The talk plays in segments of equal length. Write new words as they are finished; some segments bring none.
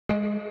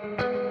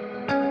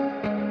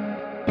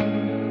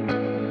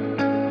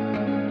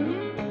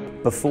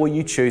Before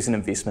you choose an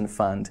investment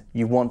fund,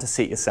 you want to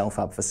set yourself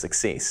up for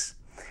success.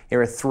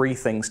 Here are 3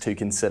 things to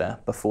consider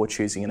before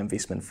choosing an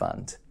investment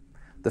fund.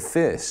 The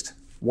first,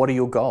 what are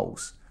your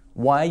goals?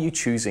 Why are you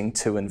choosing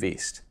to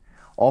invest?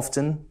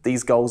 Often,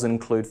 these goals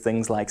include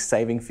things like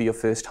saving for your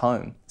first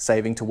home,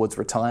 saving towards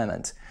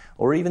retirement,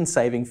 or even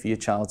saving for your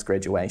child's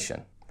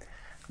graduation.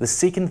 The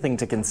second thing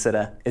to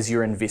consider is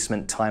your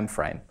investment time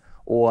frame,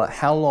 or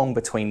how long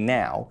between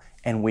now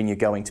and when you're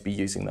going to be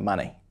using the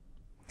money.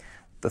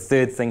 The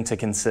third thing to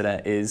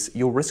consider is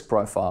your risk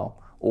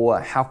profile, or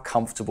how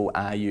comfortable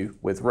are you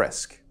with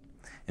risk.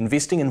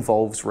 Investing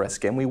involves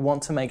risk, and we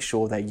want to make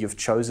sure that you've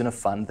chosen a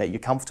fund that you're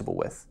comfortable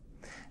with.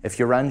 If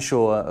you're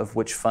unsure of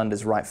which fund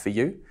is right for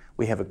you,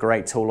 we have a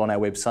great tool on our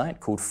website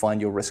called Find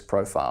Your Risk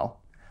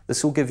Profile.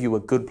 This will give you a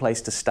good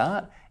place to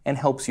start and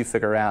helps you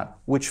figure out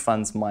which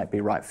funds might be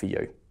right for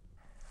you.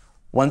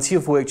 Once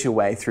you've worked your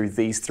way through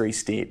these 3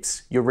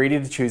 steps, you're ready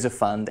to choose a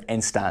fund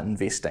and start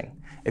investing.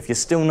 If you're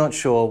still not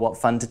sure what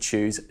fund to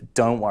choose,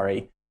 don't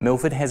worry.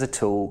 Milford has a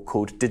tool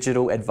called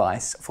Digital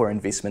Advice for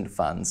Investment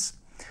Funds.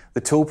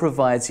 The tool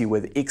provides you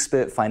with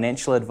expert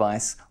financial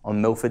advice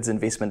on Milford's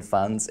investment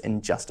funds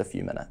in just a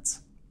few minutes.